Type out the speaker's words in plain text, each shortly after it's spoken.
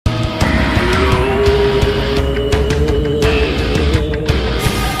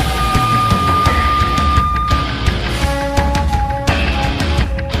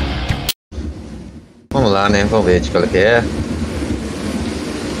Vamos lá, né? Vamos ver de qual que é.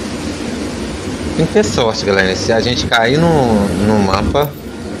 Tem que ter sorte, galera. Se a gente cair no mapa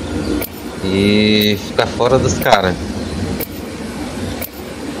e ficar fora dos caras.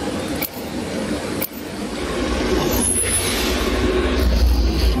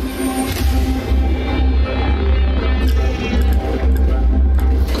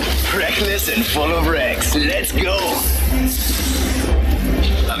 And full of wrecks. Let's go.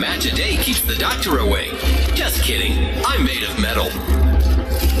 A match a day keeps the doctor away. Just kidding. I'm made of metal.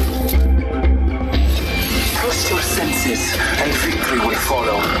 Trust your senses and victory will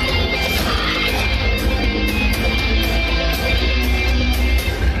follow.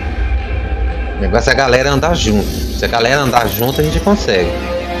 O negócio é a galera andar junto. Se a galera andar junto, a gente consegue.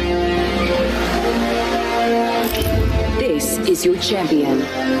 This is your champion.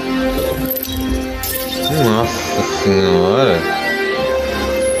 Nossa senhora.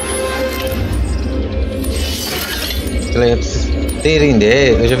 Pra vocês terem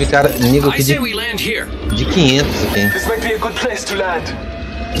ideia, eu já vi cara nível aqui de 500 aqui. This might be a good place to land.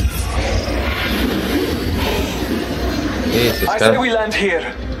 Esse I say cara. we land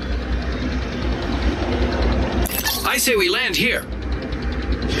here. I say we land here.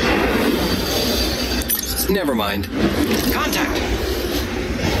 Never mind. Contact.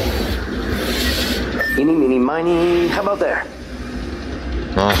 Eeny, meeny, miny. How about there?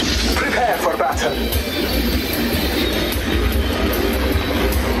 Nossa. Prepare for battle.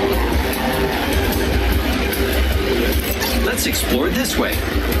 Let's explore this way.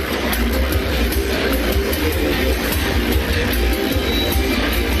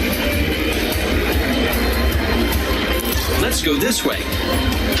 Let's go this way.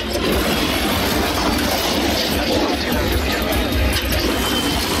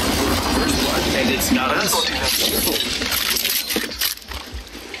 And it's not us.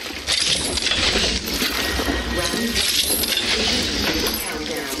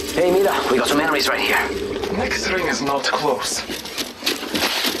 Hey, mira, we got some enemies right here. Next ring is not close.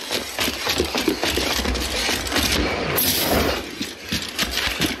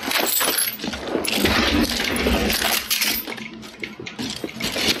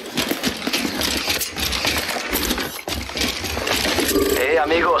 Hey,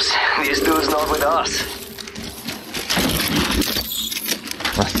 amigos, this dude's not with us.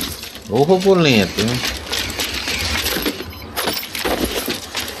 O robô lento, né?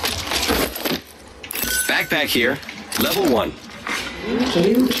 Backpack here. Level 1.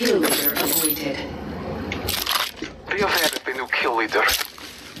 New kill leader appointed. Be aware of the new kill leader.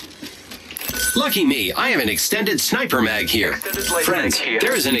 Lucky me, I have an extended sniper mag here. Extended light Friends, mag here.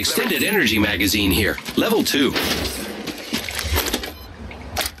 there is an extended energy magazine here. Level 2.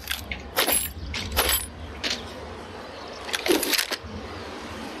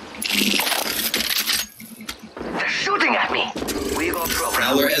 They're shooting at me. We got trouble.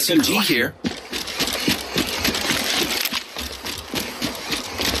 Prowler SMG here.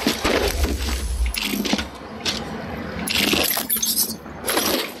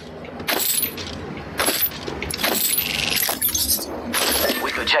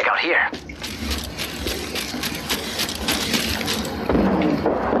 We could check out here.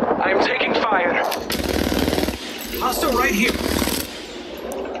 I'm taking fire. Hostile right here.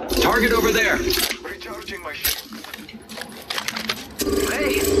 Target over there. Recharging my shield.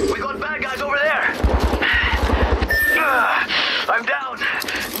 Hey, we got bad guys over there. I'm down.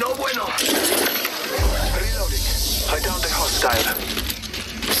 No bueno. Reloading. I downed a hostile.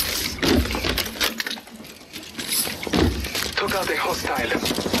 Took out a hostile.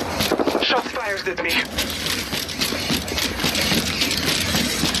 Shots fired at me.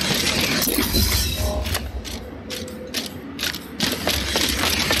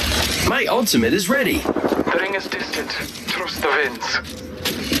 My ultimate is ready. The ring is distant. Trust the winds.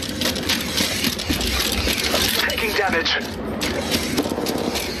 Taking damage.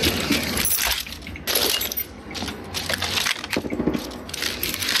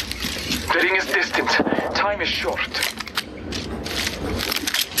 The ring is distant. Time is short.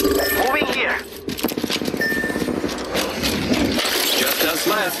 Moving here. Just us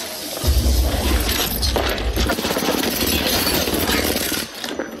left.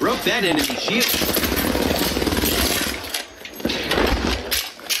 Broke that enemy shield.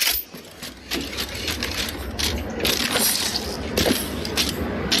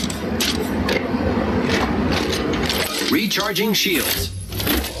 Recharging shields.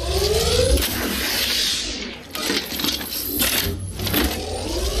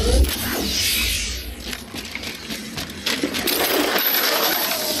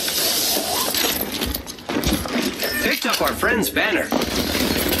 Picked up our friend's banner.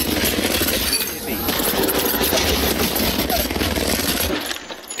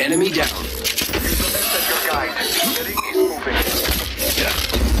 Enemy down. Set your guide. The ring is moving.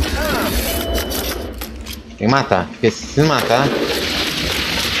 Tem que matar, porque se matar...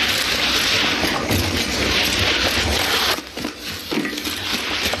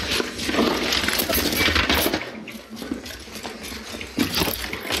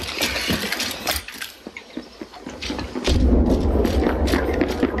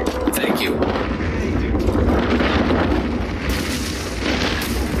 Thank you.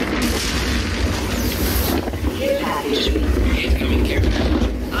 Incoming care.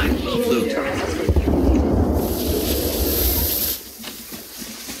 I'm loot.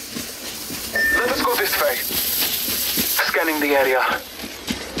 Let us go this way. Scanning the area.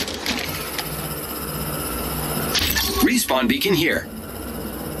 Respawn beacon here.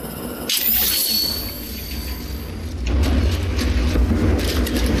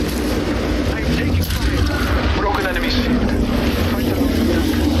 I'm taking fire. Broken enemy shield.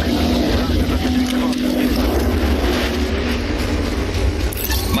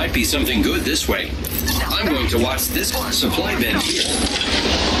 Might be something good this way. I'm going to watch this supply bin here.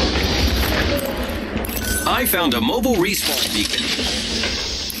 I found a mobile respawn beacon.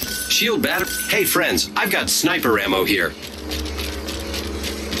 Shield battery. Hey friends, I've got sniper ammo here.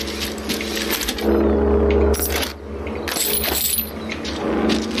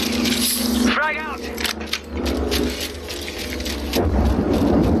 Frag out.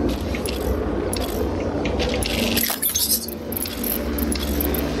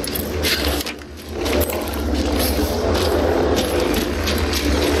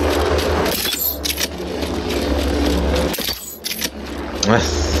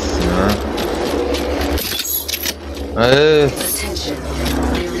 Attention,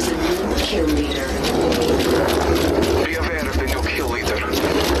 there is a new kill leader. Be aware of the new kill leader. I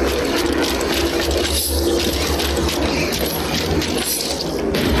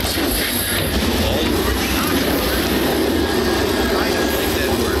don't think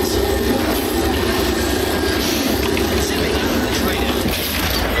that works. Zipping out of the train.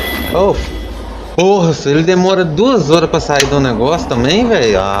 Oh, porra, se ele demora 2 horas pra sair do negócio também,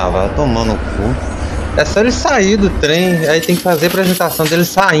 velho. Ah, vai tomar no cu. É só ele sair do trem, aí tem que fazer a apresentação dele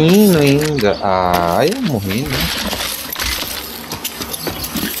saindo ainda. Ah, aí eu morri, né?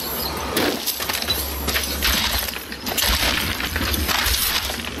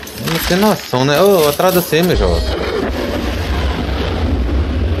 Eu não tenho noção, né? Ô, atrás de você, meu jovem.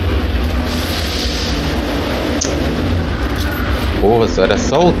 Porra, só era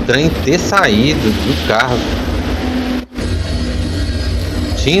só o trem ter saído do carro.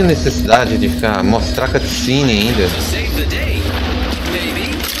 Tinha necessidade de ficar mostrar cutscene ainda. Save the day.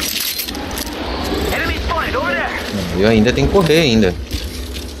 Maybe. Enemy spotted over there. Eu ainda tenho que correr ainda.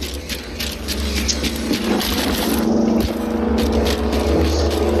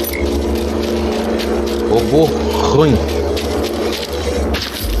 Robô ruim.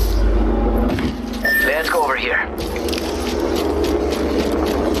 Let's go over here.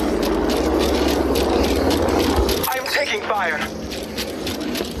 I'm taking fire.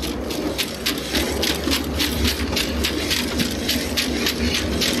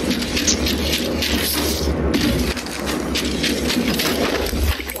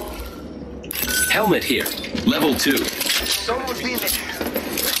 Helmet here. Level 2. Someone's been it.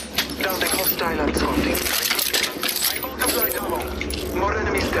 Down the hostile and scouting. I multiplied ammo. More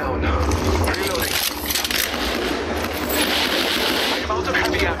enemies down. Reloading. I'm out of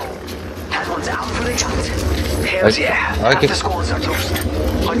heavy ammo. That one's out for the count. Hells yeah. Half the squads are toast.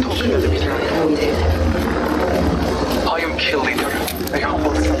 I told the enemies right. I am kill leader. I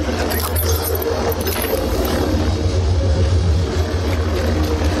humble myself at the goals.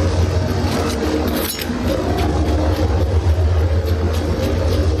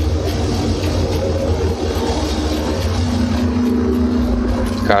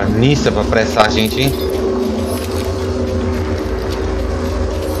 Carniça pra pressar a gente, hein?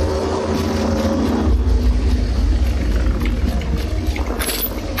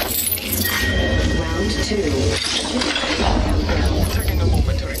 Round 2. Taking a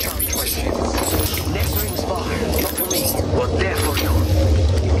moment to recharge my shields. Next ring's fire. Not for me, but there for you.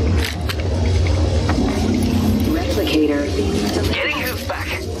 Replicator being delivered. Getting health back.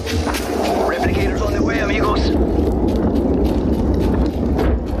 Replicators on the way, amigos.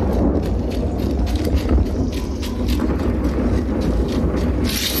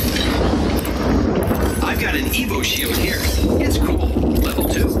 Got an Evo shield here. It's cool. Level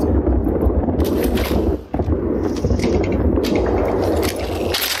 2.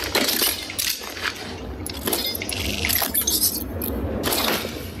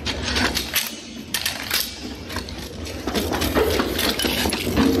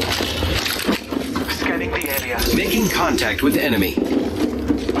 area. Making contact with enemy.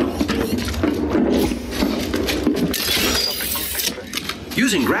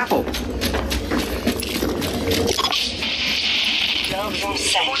 Using grapple. Love on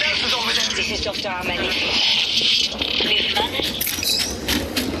set. This is Dr. Armani. We've managed.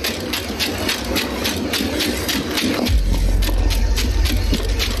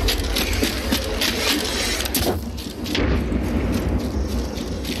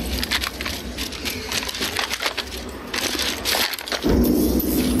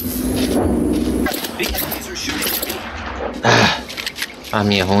 A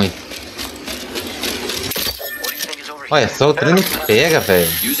minha é ruim. Olha só, o trem pega, velho.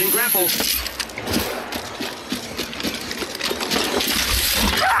 Using grapple.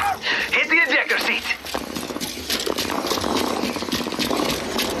 Hit the ejector seat.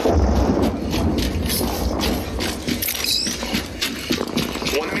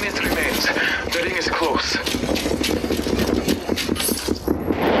 One minute remains. The ring is close.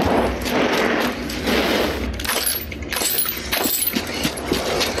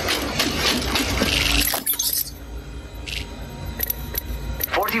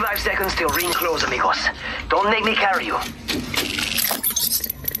 Seconds till ring close, amigos. Don't make me carry you.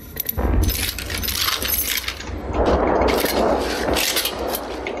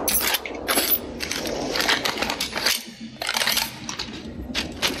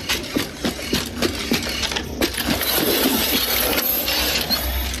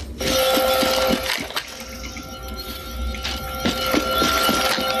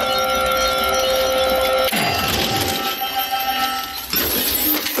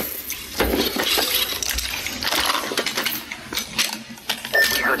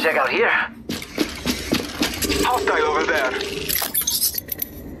 Check out here. Hostile over there.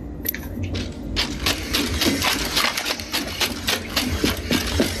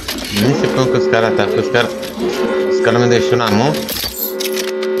 Nem sei como que os caras tá, porque os caras me deixou na mão.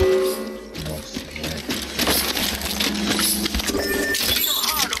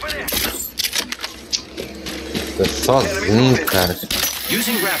 Tô sozinho, cara.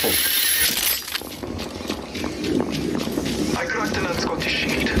 Using grapple.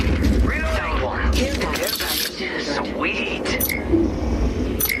 Sweet.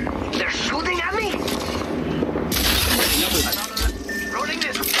 They're shooting at me. Rolling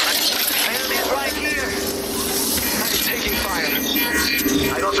this. Enemy is right here. I'm taking fire.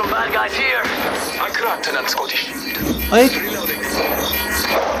 I got some bad guys here. I cracked an Scottish. Ai,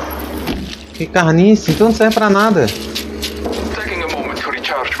 que carniça, então não serve pra nada. Taking a moment to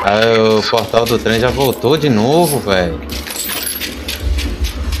recharge my Aí o portal do trem já voltou de novo, velho.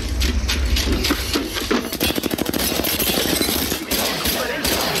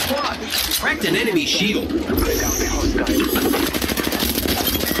 Cracked an enemy shield.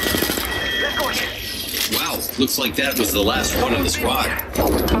 Wow, looks like that was the last one of the squad.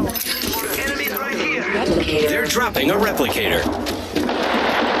 Enemies right here. They're dropping a replicator.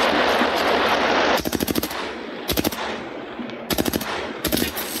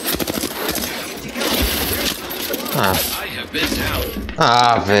 I have been down.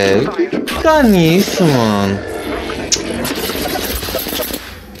 Ah, velho. Fica nisso, mano.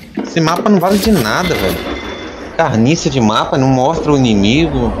 Esse mapa não vale de nada, velho. Carniça de mapa, não mostra o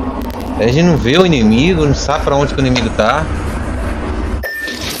inimigo. A gente não vê o inimigo, não sabe pra onde que o inimigo tá.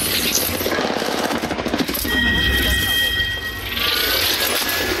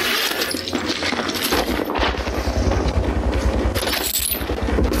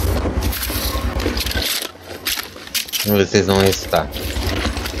 Vamos ver se vocês vão ressuscitar.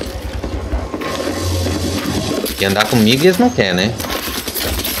 E andar comigo eles não querem, né?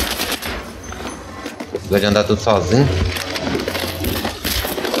 Pode andar tudo sozinho.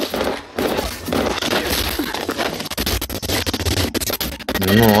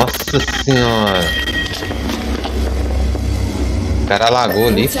 Nossa senhora. O cara lagou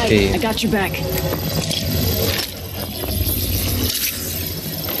ali, feio.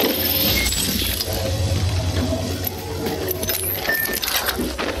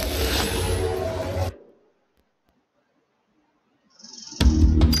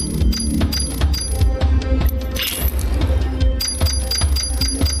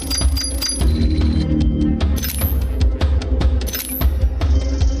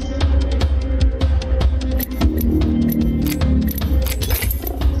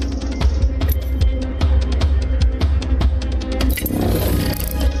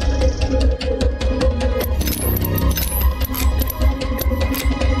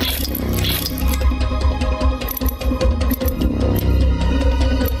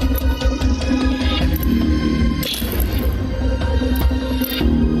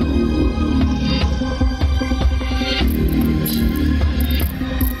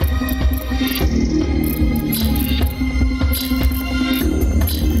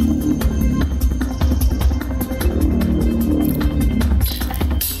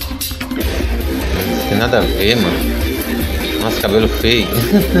 nada a ver, mano. Nossa, cabelo feio.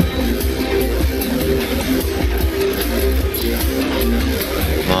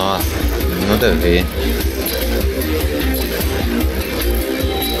 Nossa, nada a ver.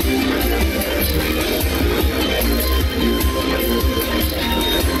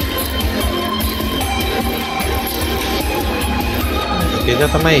 Esse aqui já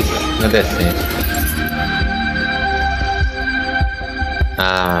tá mais decente.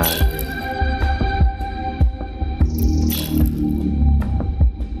 Ah.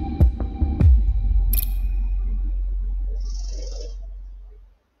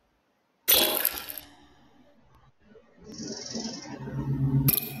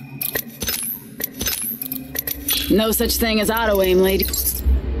 No such thing as auto-aim, lady.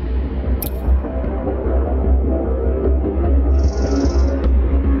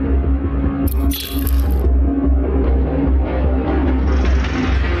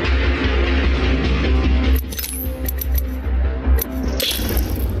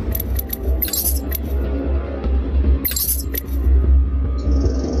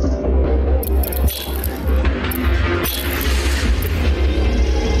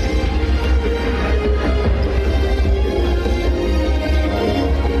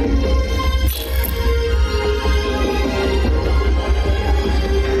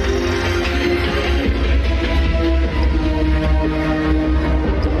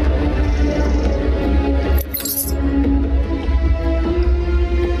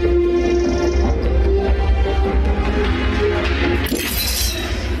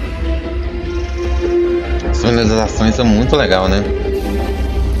 As finalizações são muito legal, né?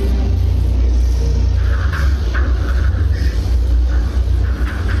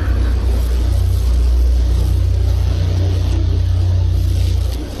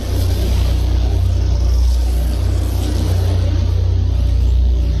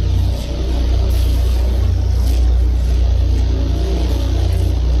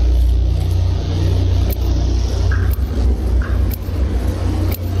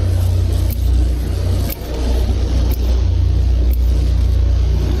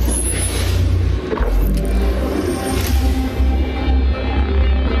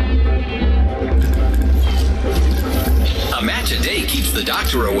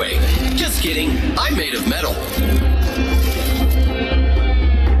 Away. Just kidding. I'm made of metal.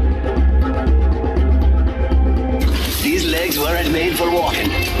 These legs weren't made for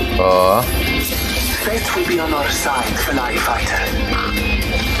walking. Ó. Fate will be on our side, Fly Fighter.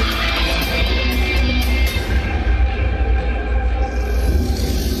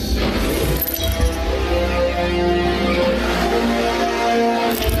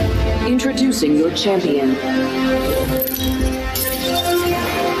 Introducing your champion.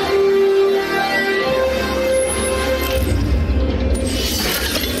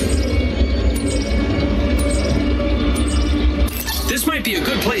 This might be a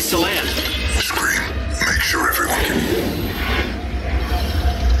good place to land. Screen. Make sure everyone can.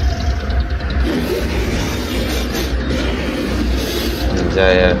 Já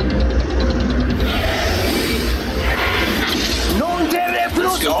era. Non terre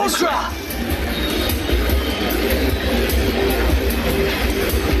plus ultra!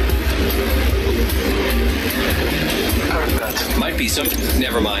 Heard that. Might be some.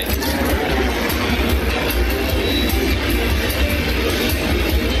 Never mind.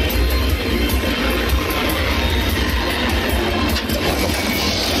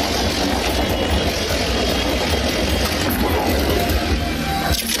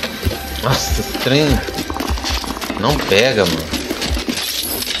 Nossa, esse trem não pega, mano.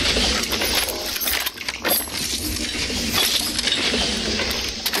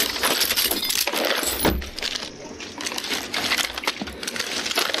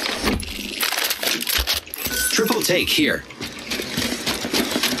 Triple take here.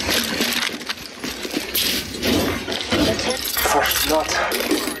 First not.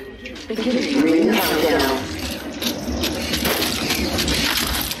 Beginning ring countdown.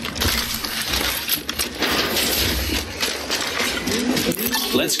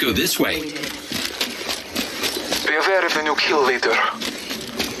 Let's go this way. Be aware of the new kill leader.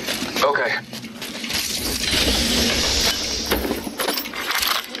 Okay.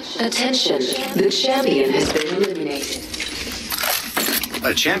 Attention, the champion has been eliminated.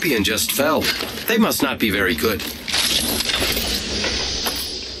 A champion just fell. They must not be very good.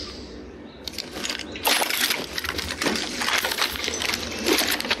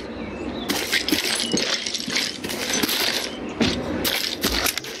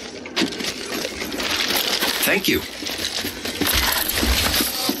 Thank you.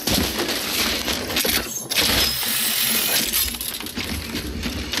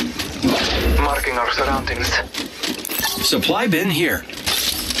 Marking our surroundings. Supply bin here.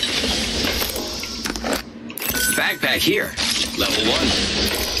 Backpack here. Level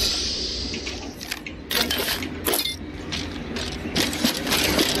 1.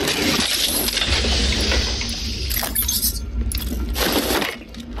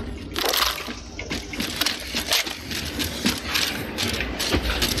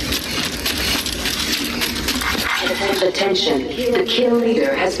 Attention, the kill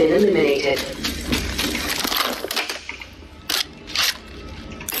leader has been eliminated.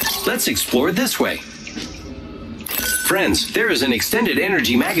 Let's explore this way. Friends, there is an extended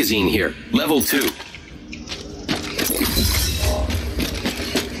energy magazine here. Level 2.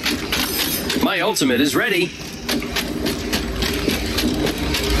 My ultimate is ready.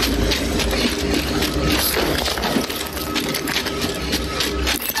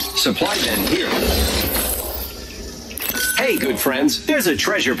 Supply bin here. Hey, good friends, there's a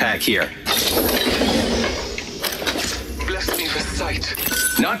treasure pack here. Bless me with sight.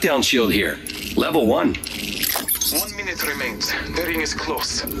 Knockdown shield here. Level 1. 1 minute remains. The ring is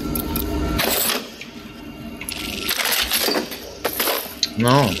close.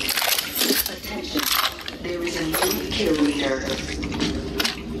 No. Attention, there is a new kill leader.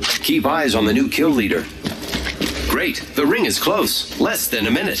 Keep eyes on the new kill leader. Great, the ring is close. Less than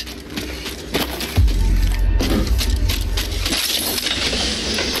a minute.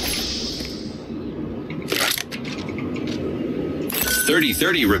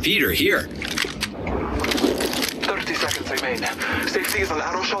 30-30 repeater here. 30 seconds remain. Safety is an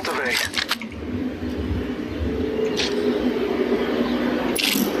arrow shot away.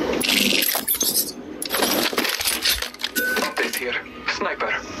 Update here.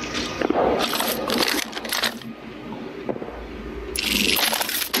 Sniper.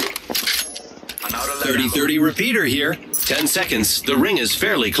 An out of 30-30 repeater here. 10 seconds. The ring is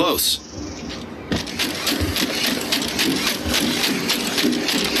fairly close.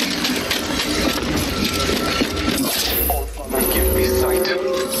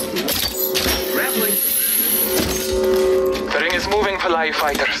 Pela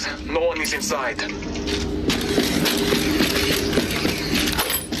fighters. No one is inside.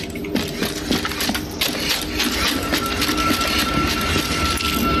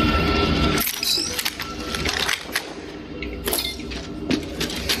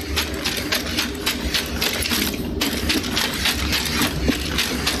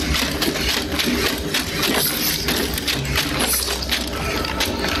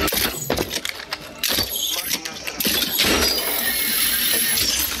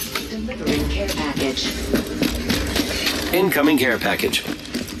 Incoming care package.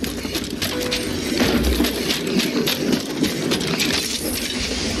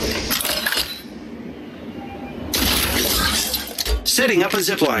 Setting up a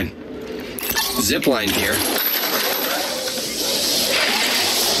zipline. Zipline here.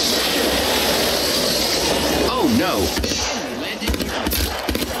 Oh no!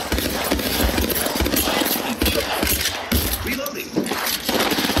 Reloading.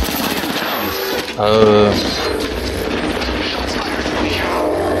 I am down.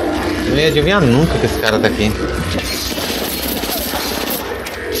 Não ia adivinhar nunca que esse cara tá aqui.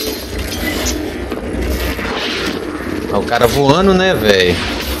 O cara voando, né, velho?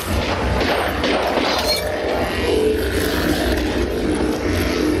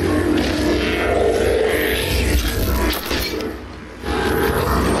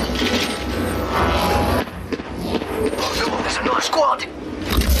 There's another squad.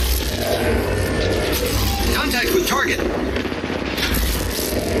 Contact with target.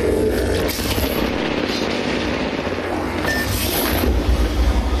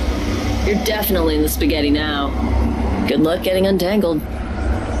 You're definitely in the spaghetti now. Good luck getting untangled.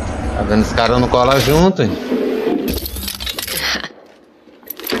 Tá vendo esse cara não cola junto, hein?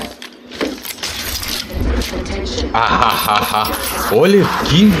 Olha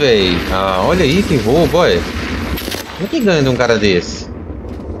aqui, velho. Olha aí que voa, boy. Como é que ganha de um cara desse?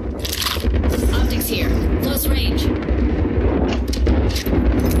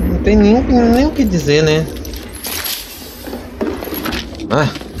 Não tem nem o que dizer, né?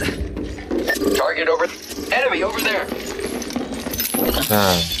 Target over. Enemy over there.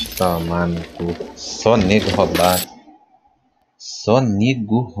 Toma no cu. Só nego roubado. Só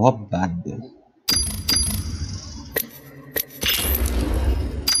nego roubado.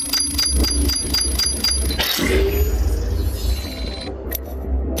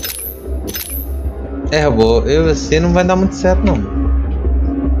 Robô, eu e você não vai dar muito certo não.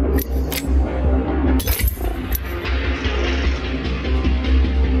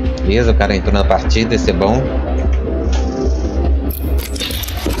 Beleza, o cara entrou na partida, esse é bom.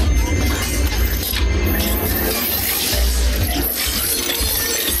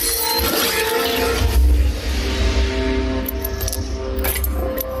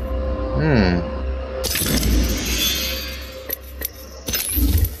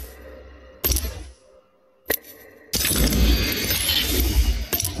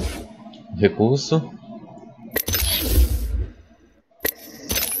 Recurso.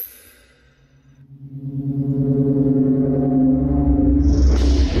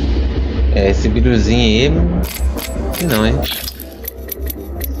 É, esse brilhozinho aí. Não, hein?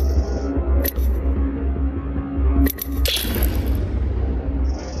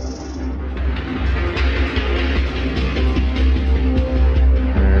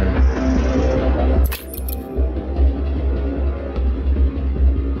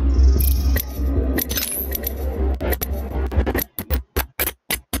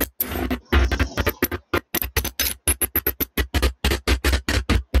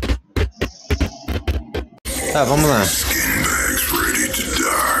 Tá, vamos lá.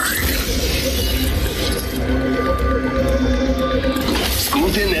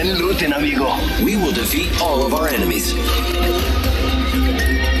 Scooten and looten, amigo. We will defeat all of our enemies.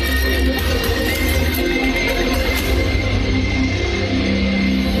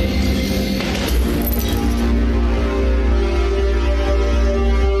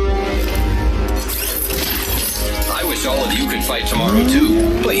 I wish all of you could fight tomorrow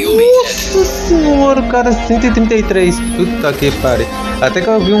too, but you'll be dead. Nossa senhora, cara, 133. Puta que pariu. Até que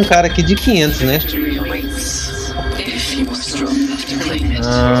eu vi um cara aqui de 500, né?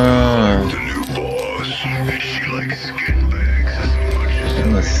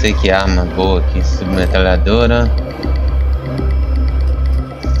 Não sei que arma boa aqui, submetralhadora.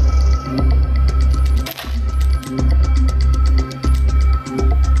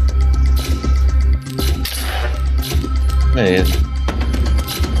 Beleza.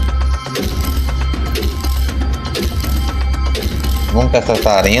 Vamos caçar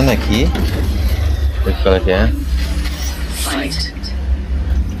essa arena aqui. Deixa eu ver qual que é. Fight.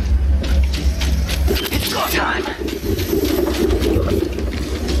 It's go time.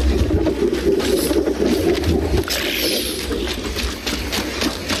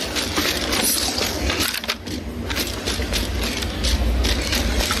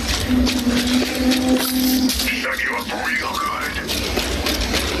 Shut you up real good.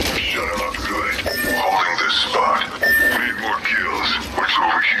 Shut him up good. Holding this spot. Need more kills. What's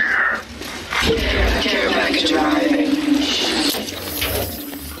over here? Care package arriving.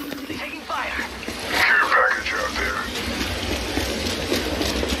 Taking fire. Care package out there.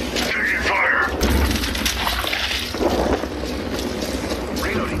 Taking fire.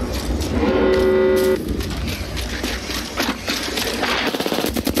 Reloading.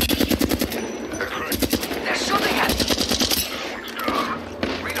 They're shooting at me. One's down.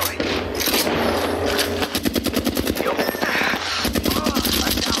 Reloading.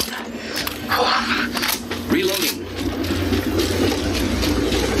 Reloading.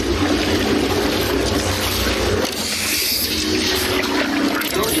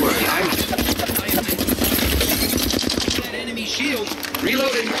 Don't worry, I am that enemy shield.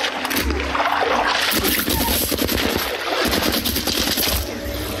 Reloading.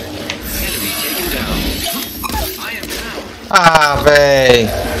 Enemy taken down. I am down. Ah, véi.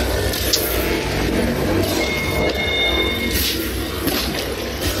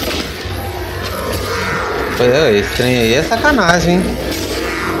 Esse trem aí é sacanagem, hein?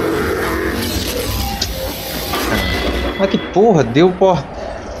 Ah, que porra, deu porta.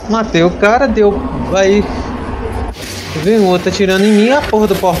 Matei o cara, deu. Aí. Vem o outro atirando em mim e a porra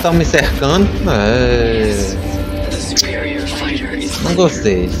do portal me cercando. É... Não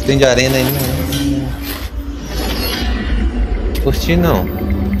gostei. Se tem de arena aí, não. Curti não.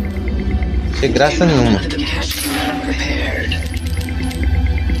 Não tem graça nenhuma.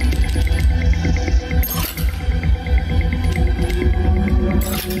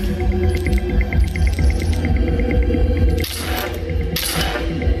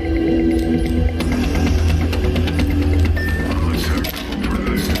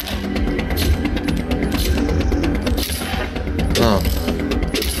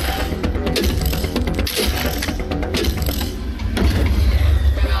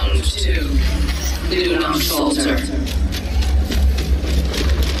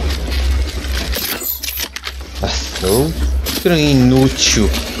 Trem inútil.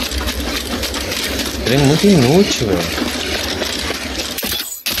 Trem muito inútil, velho.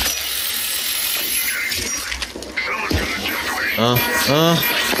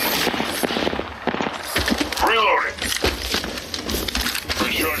 Reloading.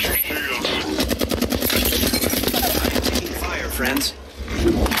 Recharging shields. Fire, friends.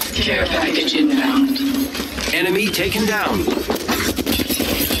 Care package inbound. Enemy taken down.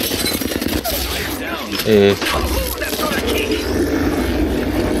 É.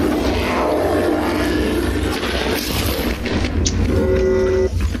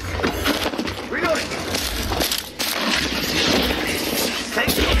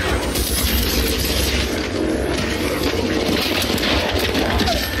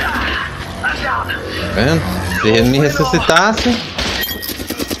 Se ele me ressuscitasse.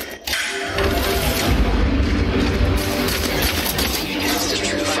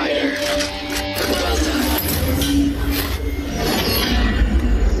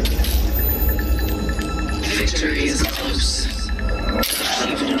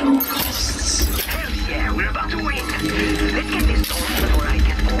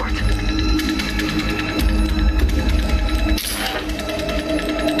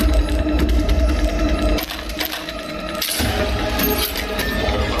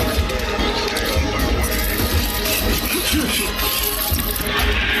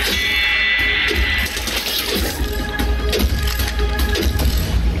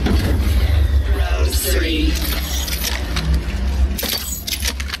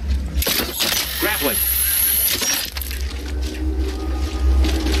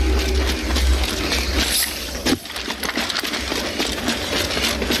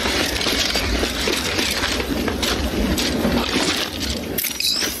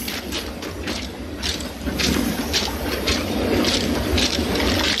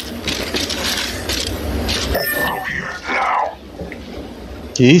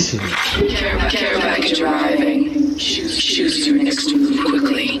 Que isso? Care package arriving. Choose your next move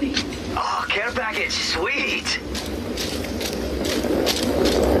quickly. Oh, care package, sweet.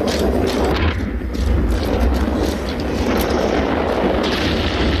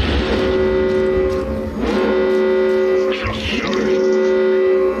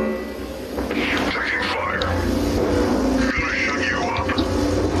 Taking fire. Gonna shut you up.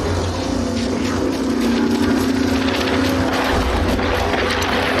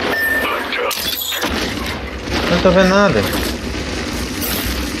 Não tô vendo nada.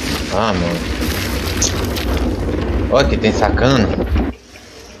 Ah, mano. Olha que tem sacana.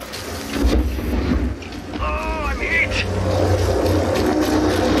 Oh, I'm hit.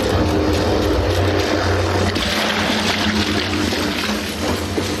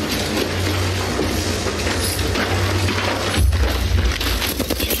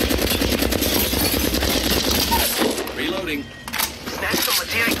 Reloading. Snatch some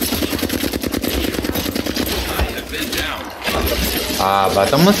material. I have been down. Ah, vai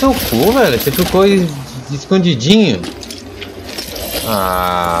tomar seu cu, velho. Você ficou escondidinho.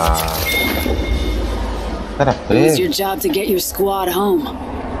 Ah. Cara It was your feio. job to get your squad home.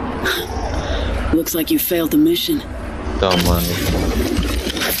 Looks like you failed the mission. Então, mano.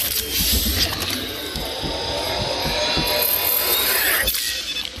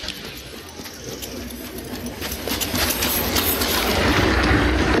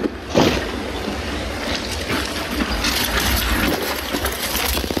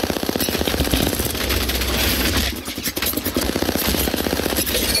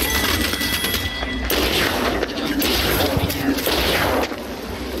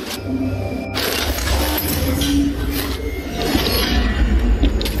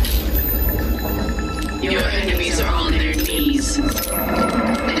 Your enemies are on their knees.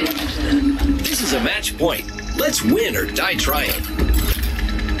 This is a match point. Let's win or die trying.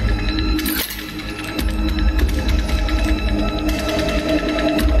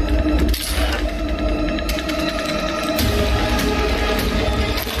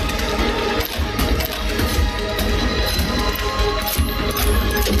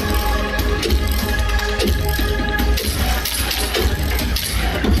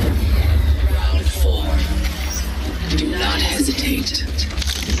 Round 4. Do not hesitate.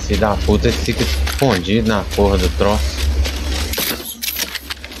 Filho da puta, ele fica escondido na porra do troço.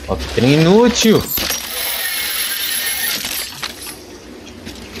 Ó, que trem inútil.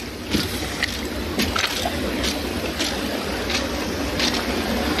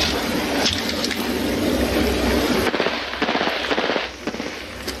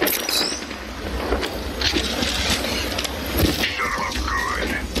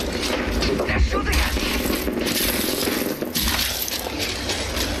 They're shooting at me.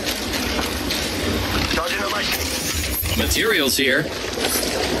 Sergeant Elijah. Materials here.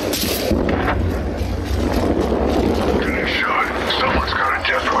 Getting shot. Someone's got a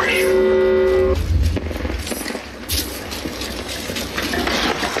death wish.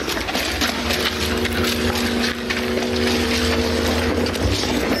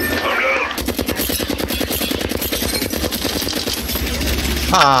 I'm down.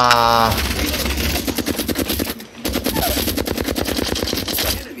 Ah.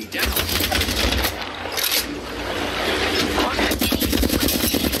 Enemy down.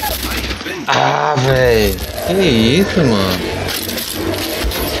 Ah, velho. Que isso, mano?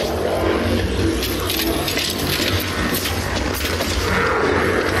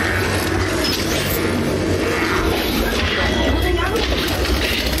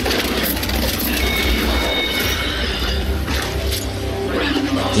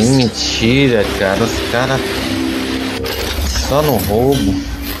 Que mentira, cara. Os caras só no roubo.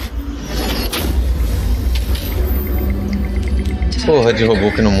 Porra de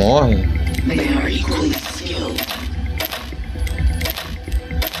robô que não morre.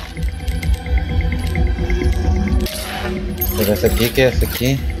 Vou pegar essa aqui, que é essa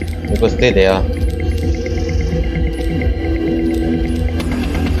aqui. Eu gostei dela.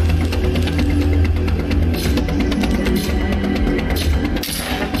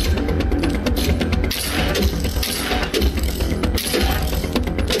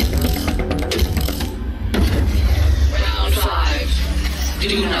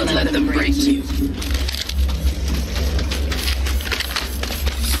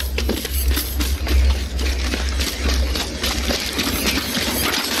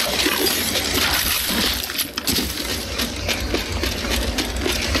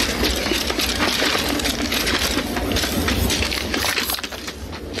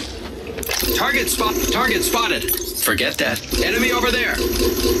 Target spotted. Forget that. Enemy over there.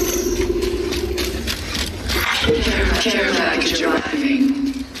 Care package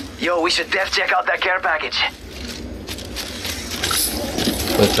arriving. Yo, we should def check out that care package.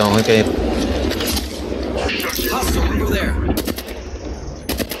 Posição ruim que aí. Hostile over there.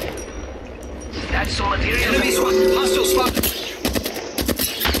 That's some material. Enemy spot. Hostile spot.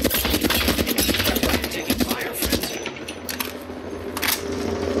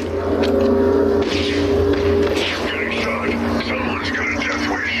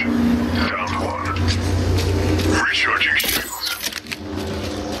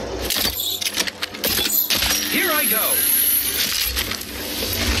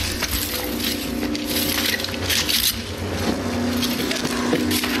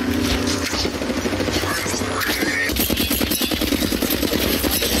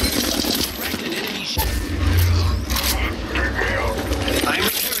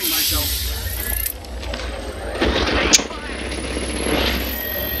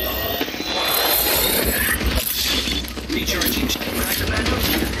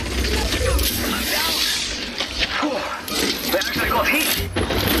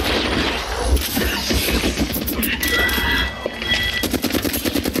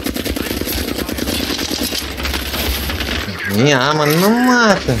 Minha arma não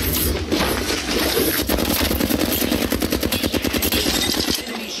mata.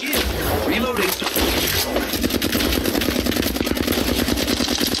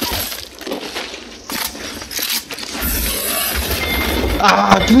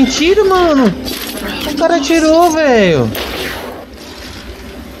 Ah, que mentira, mano. O cara atirou, velho.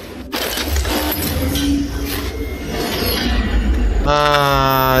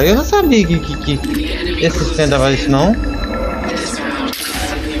 Ah, eu não sabia que esse sistema dava isso, não.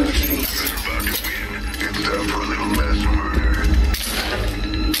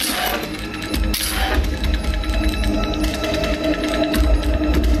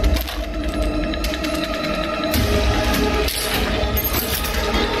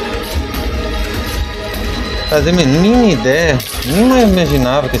 Fazer mínima ideia, nem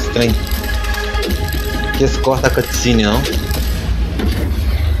imaginava que esse trem, que esse corta a cutscene, não.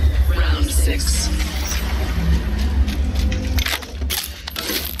 Round 6.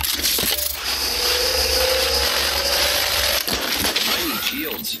 I need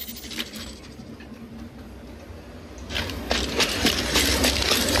shields.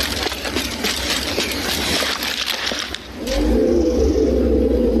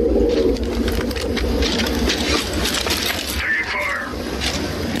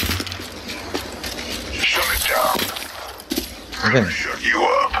 Shut you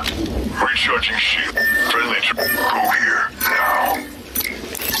up. Recharging shield. Friendly go here now.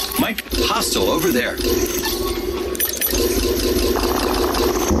 Mike, hostile over there. Taking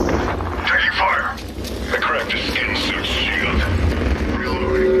fire. I cracked his skin suit shield.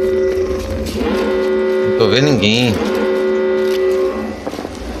 Reloading. Não tô vendo ninguém.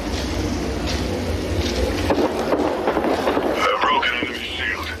 I broke an enemy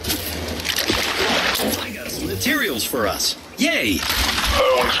shield. I got some materials for us. Yay!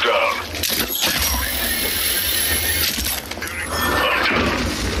 That one's down.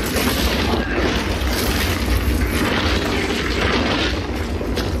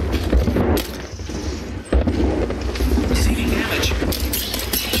 Receiving damage.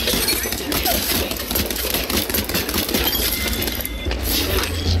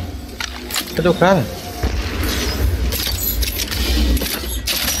 Cadê o cara?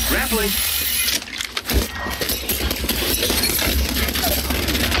 Grappling.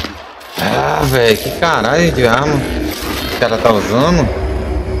 Ah, velho, que caralho de arma o cara tá usando.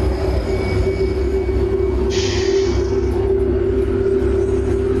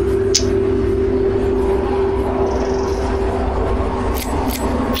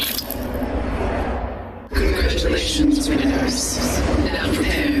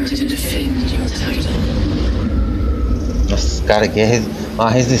 cara aqui é uma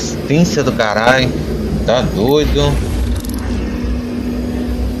resistência do caralho. Tá doido.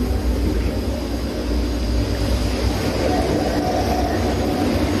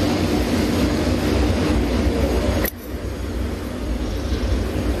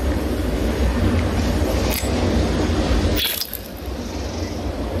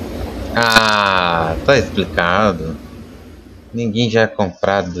 Ah, tá explicado. Ninguém já é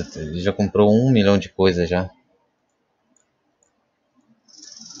comprado, já comprou 1 milhão de coisas já.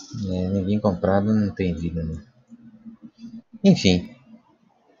 Ninguém comprado não tem vida, né? Enfim,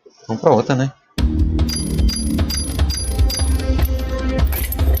 vamos pra outra, né?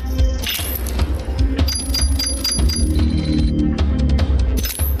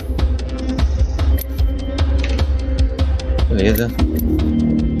 Beleza.